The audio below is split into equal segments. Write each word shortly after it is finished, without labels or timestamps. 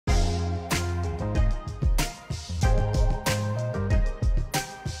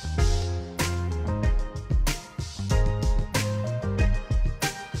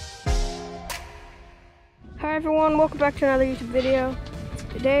everyone, welcome back to another YouTube video.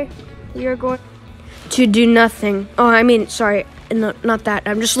 Today we are going to do nothing. Oh, I mean, sorry, no, not that.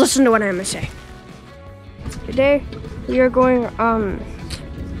 I'm just listening to what I'm gonna say. Today we are going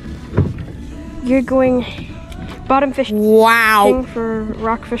bottom fishing. Wow. For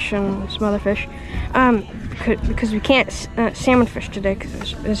rockfish and some other fish. Because we can't salmon fish today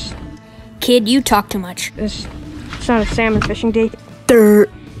because it's Kid, you talk too much. It's not a salmon fishing day.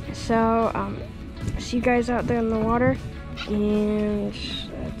 So see you guys out there in the water, and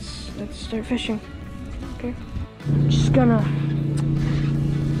let's start fishing. Okay. Just gonna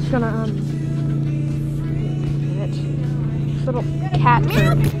this little cat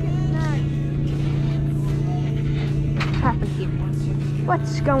turd. What happened here?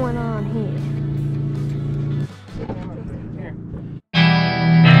 What's going on here?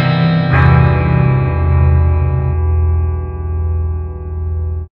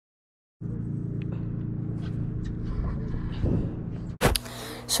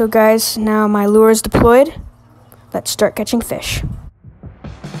 So guys, now my lure is deployed. Let's start catching fish.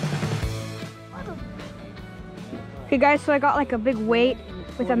 Okay guys, so I got like a big weight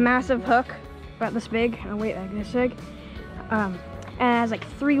with a massive hook, about this big, and a weight like this big. And it has like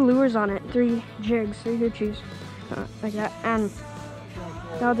 3 lures on it, 3 jigs, 3 hoochies, like that, and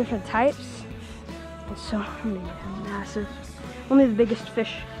they're all different types. And so I'm gonna get massive, only the biggest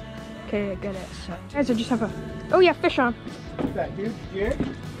fish can get it. So guys, I just have a, oh yeah, fish on. Is that huge jig?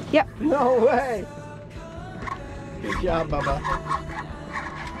 Yep. No way. Good job, Bubba.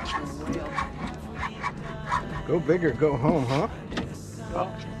 Go big or go home, huh? Oh.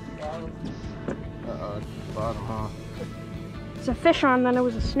 Uh-oh, it's the bottom, huh? It's a fish on, then it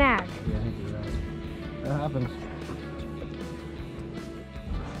was a snag. Yeah, I think you're right. That happens.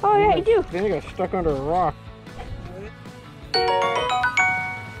 Oh yeah, you do. Then you got stuck under a rock.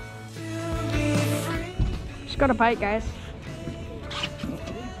 Just got a bite, guys.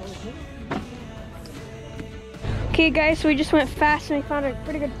 Okay guys, so we just went fast and we found a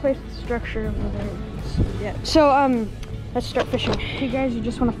pretty good place to structure over there. Yeah. So let's start fishing. Okay guys, you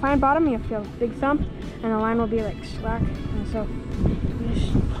just want to find bottom, you have to have a big thumb, and the line will be like slack. And so you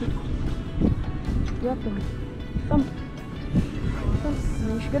just keep up and thump. And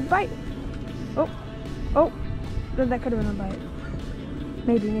then you should get a bite. Oh, that could have been a bite.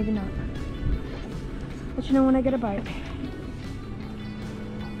 Maybe, maybe not. Let you know when I get a bite.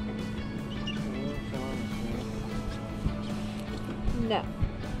 No.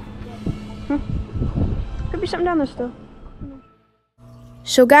 Could be something down there still.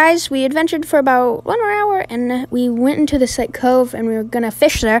 So guys, we adventured for about 1 more hour, and we went into this like cove, and we were gonna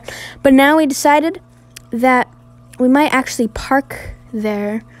fish there. But now we decided that we might actually park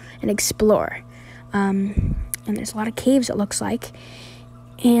there and explore. And there's a lot of caves, it looks like.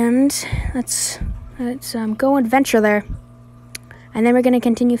 And let's go adventure there. And then we're gonna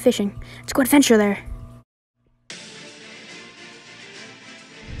continue fishing. Let's go adventure there.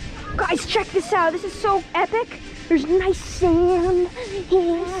 Guys, check this out. This is so epic. There's nice sand.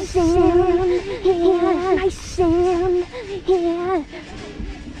 Yeah, sand. Yeah, nice sand. Yeah.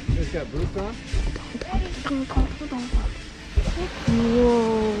 You guys got boots on?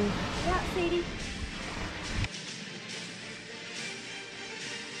 Whoa. Yeah, Sadie.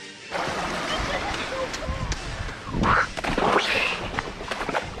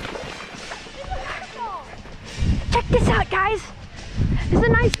 Check this out, guys. There's a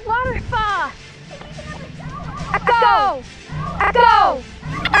nice waterfall. Echo! Echo!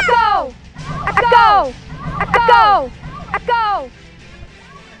 Echo! Echo! Echo! Echo!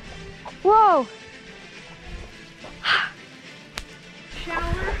 Whoa!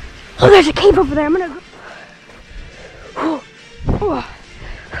 Shower. Oh, there's a cave over there. I'm gonna go. Oh. Oh.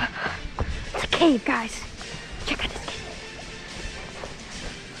 It's a cave, guys. Check out this cave.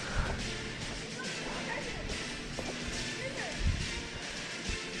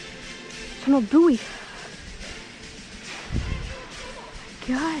 There's no buoy.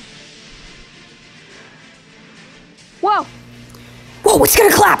 God. Whoa! Whoa, it's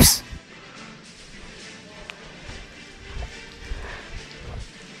gonna collapse!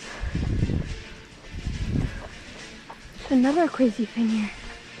 There's another crazy thing here.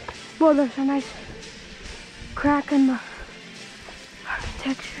 Whoa, there's a nice crack in the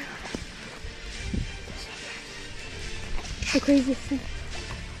architecture. The craziest thing.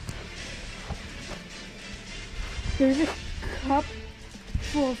 There's a cup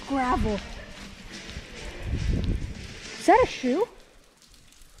full of gravel. Is that a shoe?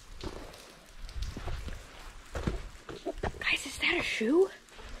 Guys, is that a shoe?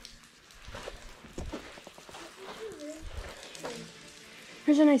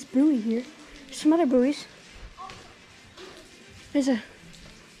 There's a nice buoy here. There's some other buoys. There's a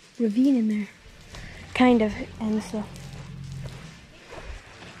ravine in there. Kind of, and so.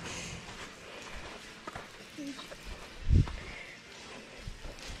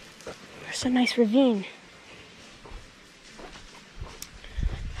 There's a nice ravine.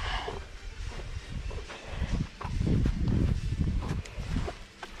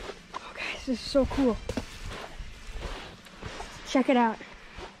 Oh guys, this is so cool. Check it out.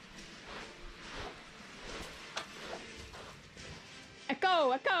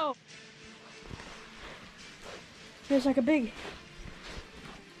 Echo, echo! There's like a big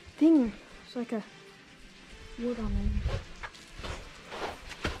thing. It's like a wood on there.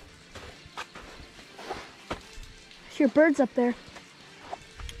 I hear birds up there.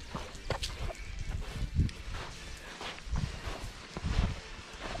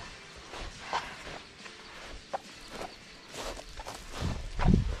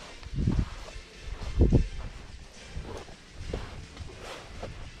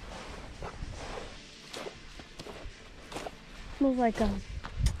 Smells like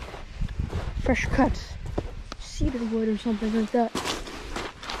fresh cut cedar wood or something like that.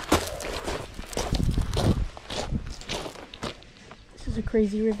 This is a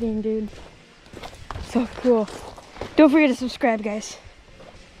crazy ravine, dude. So cool. Don't forget to subscribe, guys.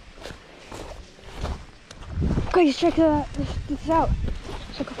 Guys, check this out.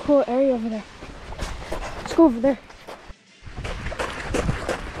 It's like a cool area over there. Let's go over there.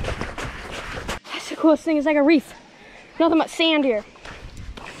 That's the coolest thing. It's like a reef. Nothing but sand here.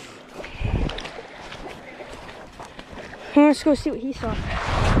 Let's go see what he saw.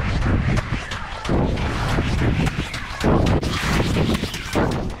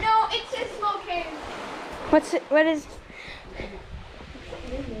 No, it's a small cave. What's it? What is?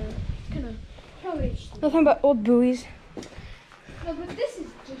 Nothing but old buoys. No, but this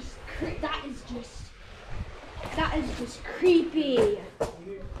is just that is just creepy.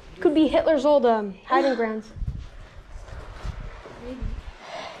 Could be Hitler's old hiding grounds. Maybe.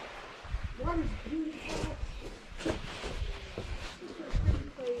 Water's beautiful. This is a pretty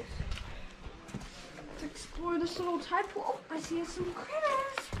place. Let's explore this little tide pool. I see some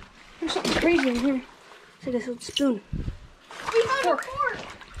critters. There's something crazy in here. It's like this old spoon. We found a fork.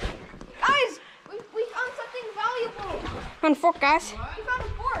 Guys, we found something valuable. On fork, guys. We found a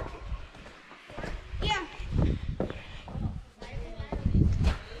fork. Yeah.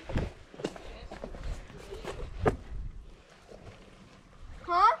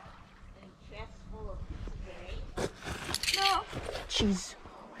 Huh? No. Jeez.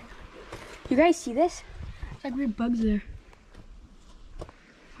 You guys see this? It's like weird bugs there.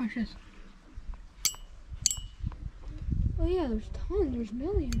 Watch this. Oh yeah, there's tons. There's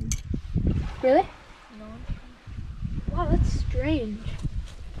millions. Really? No. Wow, that's strange.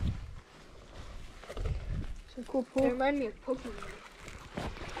 It's a cool They pool. remind me of Pokemon.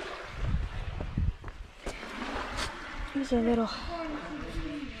 These are little.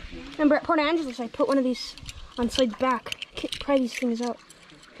 Remember at Port Angeles, I put one of these on Slade's back. Can't pry these things out.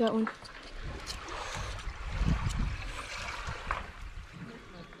 Got one.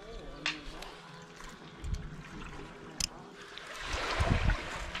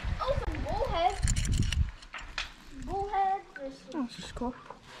 Oh, some bullhead. Bullhead. Oh, this is cool.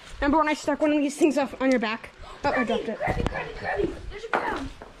 Remember when I stuck one of these things off on your back? Oh, I dropped it. Crabby. There's a crab.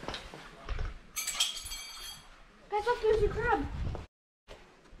 Guys, look, there's a crab.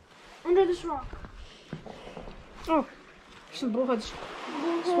 Under this rock. Oh, some bullheads.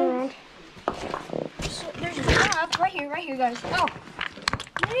 Swim around. So there's a crab right here, guys. Oh,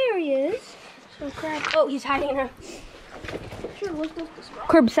 there he is. So crab. Oh, he's hiding in a Sure, let's go this rock.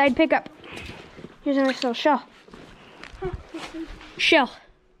 curbside pickup. Here's a nice little shell. Shell.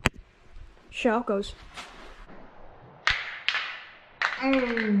 Shell goes.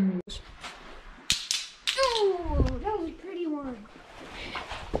 Ooh, that was a pretty one.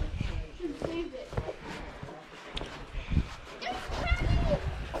 Should have saved it.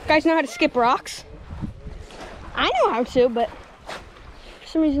 Guys know how to skip rocks? I know how to, but for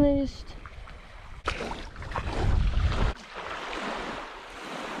some reason I just...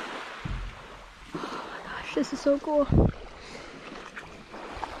 Oh my gosh, this is so cool.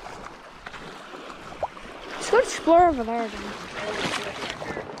 Let's go explore over there again.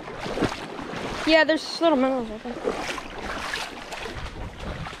 Yeah, there's little minerals, I think.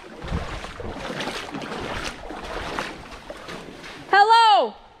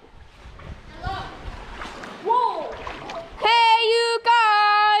 Hello! Whoa! Hey, you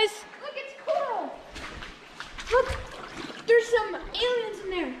guys! Look, it's coral. Look, there's some aliens in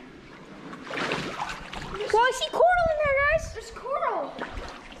there. Well, I see coral in there, guys. There's coral.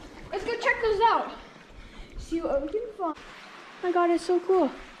 Let's go check those out. See what we can find. I is so cool.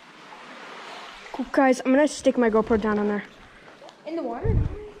 Cool, guys, I'm gonna stick my GoPro down on there. In the water?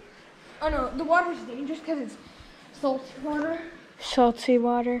 Oh no, the water's dangerous because it's salty water. Salty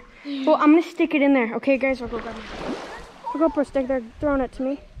water. Well, I'm gonna stick it in there. Okay, guys, I'll go grab my GoPro stick. They're throwing it to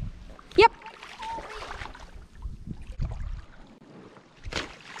me. Yep.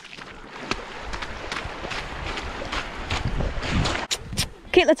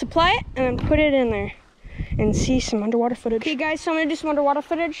 Okay, let's apply it and then put it in there and see some underwater footage. Okay, guys, so I'm gonna do some underwater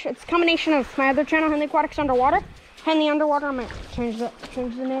footage. It's a combination of my other channel, Henley Aquatics Underwater, Henley Underwater. I might change the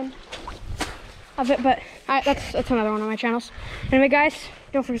name of it, but that's another one of my channels. Anyway, guys,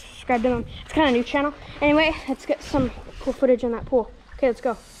 don't forget to subscribe to them. It's kind of a new channel. Anyway, let's get some cool footage in that pool. Okay, let's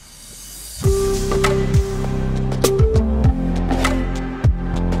go.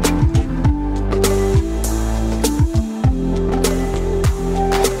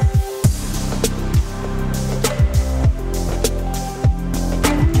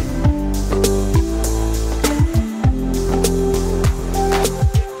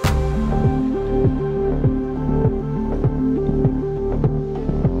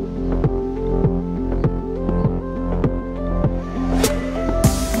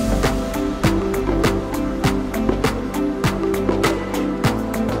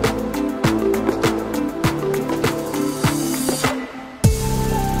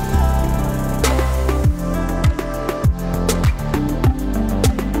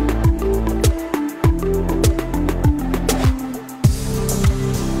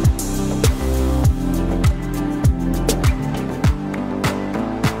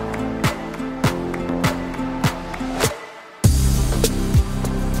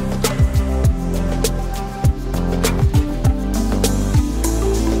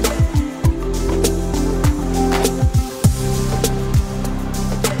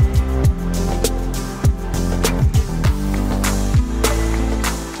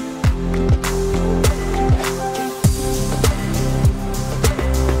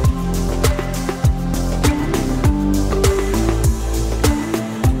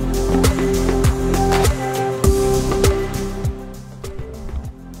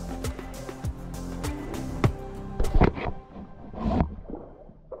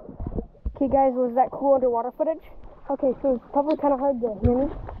 Okay, guys, was that cool underwater footage? Okay, so it's probably kind of hard to hear me.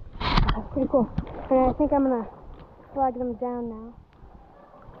 That's pretty cool. And I think I'm gonna flag them down now.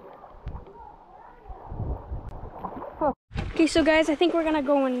 Oh. Okay, so guys, I think we're gonna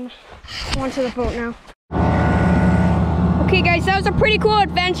go onto the boat now. Okay, guys, that was a pretty cool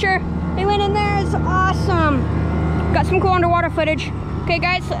adventure. We went in there, it's awesome. Got some cool underwater footage. Okay,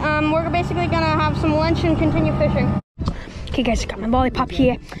 guys, we're basically gonna have some lunch and continue fishing. Okay, guys, I got my lollipop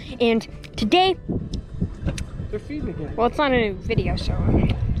here, and today, They're feeding again. well, it's not a video, so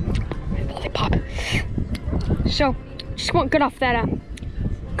my lollipop. So, just got off that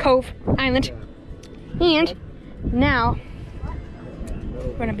cove island, and now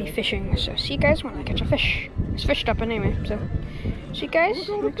we're gonna be fishing. So, see you guys when I catch a fish. It's fished up anyway. So, see you guys. Look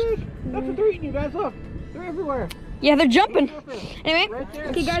at all the fish. That's what they're eating, you guys. Look, they're everywhere. Yeah, they're jumping. Anyway, Right there.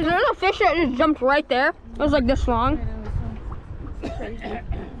 okay, guys, there's a fish that just jumped right there. It was like this long. Crazy.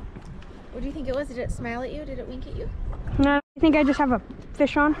 What do you think it was? Did it smile at you? Did it wink at you? No, I think I just have a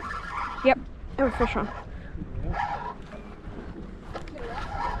fish on. Yep, I have a fish on.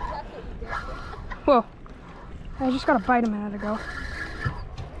 Whoa, I just got a bite a minute ago.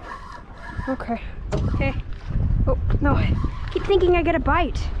 Okay, okay. Oh, no, I keep thinking I get a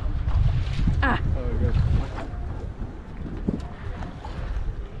bite. Ah. Oh, good.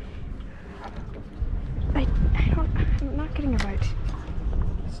 I'm not getting a bite.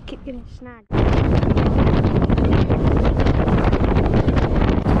 Just keep getting snagged.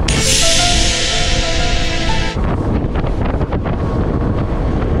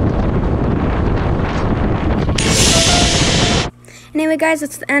 Anyway, guys,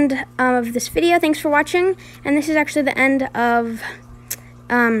 that's the end of this video. Thanks for watching. And this is actually the end of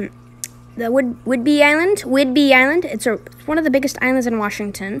the Whidbay Island. Whidbay Island. It's one of the biggest islands in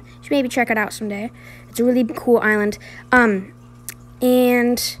Washington. You should maybe check it out someday. It's a really cool island.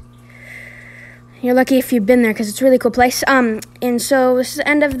 And you're lucky if you've been there because it's a really cool place. And so this is the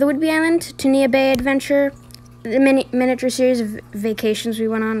end of the Whidbay Island to Neah Bay adventure. The miniature series of vacations we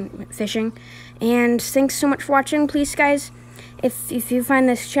went on fishing. And thanks so much for watching. Please, guys, if you find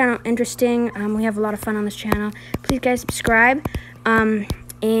this channel interesting, we have a lot of fun on this channel. Please, guys, subscribe.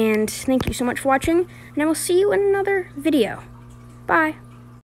 And thank you so much for watching. And I will see you in another video. Bye.